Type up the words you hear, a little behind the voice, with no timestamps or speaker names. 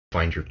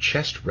Find your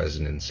chest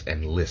resonance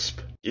and lisp.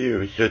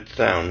 You should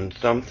sound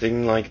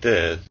something like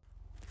this.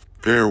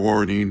 Fair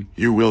warning,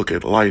 you will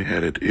get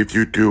lightheaded if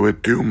you do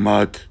it too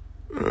much.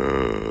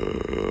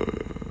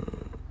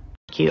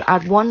 You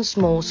add 1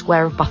 small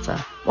square of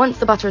butter. Once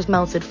the butter is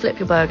melted, flip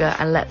your burger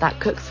and let that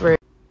cook through.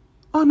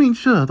 I mean,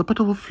 sure, the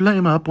butter will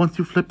flame up once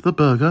you flip the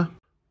burger,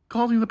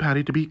 causing the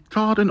patty to be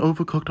charred and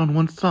overcooked on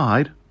one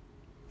side.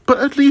 But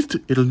at least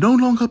it'll no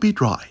longer be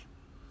dry.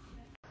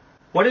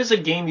 What is a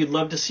game you'd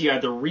love to see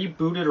either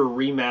rebooted or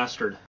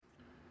remastered?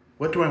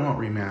 What do I want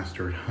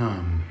remastered?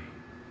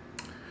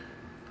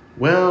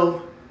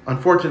 Well,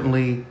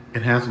 unfortunately,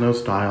 it has no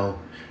style,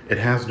 it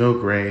has no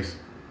grace,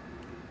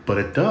 but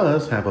it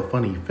does have a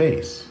funny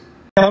face.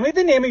 Tell me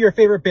the name of your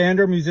favorite band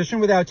or musician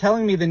without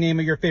telling me the name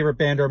of your favorite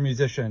band or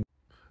musician.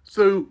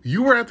 So,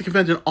 you were at the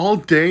convention all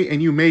day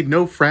and you made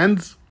no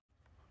friends?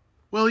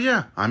 Well,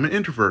 yeah, I'm an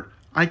introvert.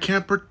 I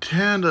can't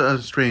pretend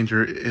a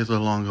stranger is a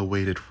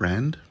long-awaited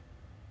friend.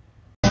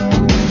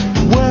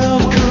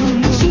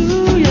 Welcome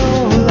to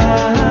your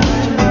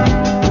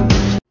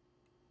life.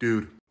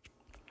 Dude,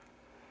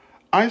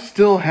 I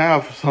still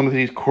have some of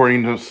these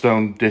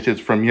cornerstone dishes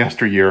from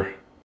yesteryear.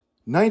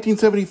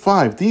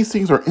 1975, these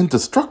things are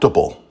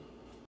indestructible.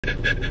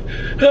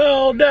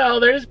 Oh no,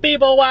 there's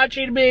people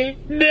watching me.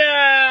 No!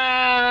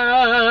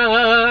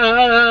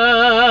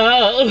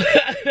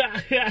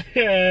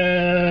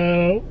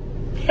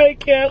 I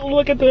can't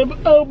look at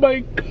them. Oh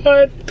my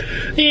god.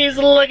 He's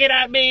looking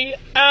at me.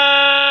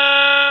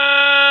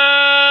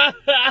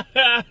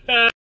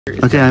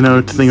 Okay, I know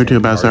a thing or two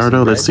about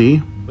sourdough. Let's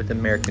see. With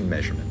American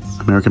measurements.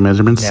 American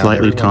measurements,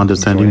 slightly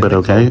condescending, but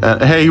okay.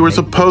 Hey, you were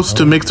supposed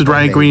to mix the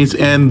dry ingredients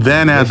and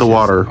then add the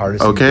water,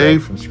 okay?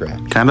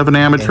 Kind of an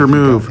amateur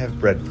move. Don't have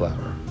bread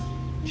flour.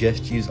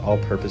 Just use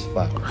all-purpose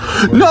flour.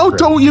 No,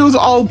 don't use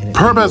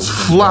all-purpose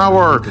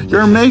flour.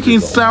 You're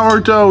making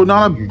sourdough,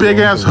 not a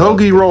big-ass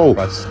hoagie roll.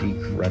 Crusty,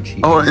 crunchy.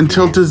 Oh,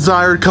 until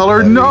desired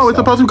color? No, it's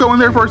supposed to go in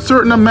there for a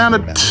certain amount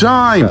of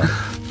time.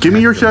 Give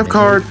me your chef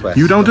card.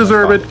 You don't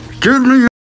deserve it. Give me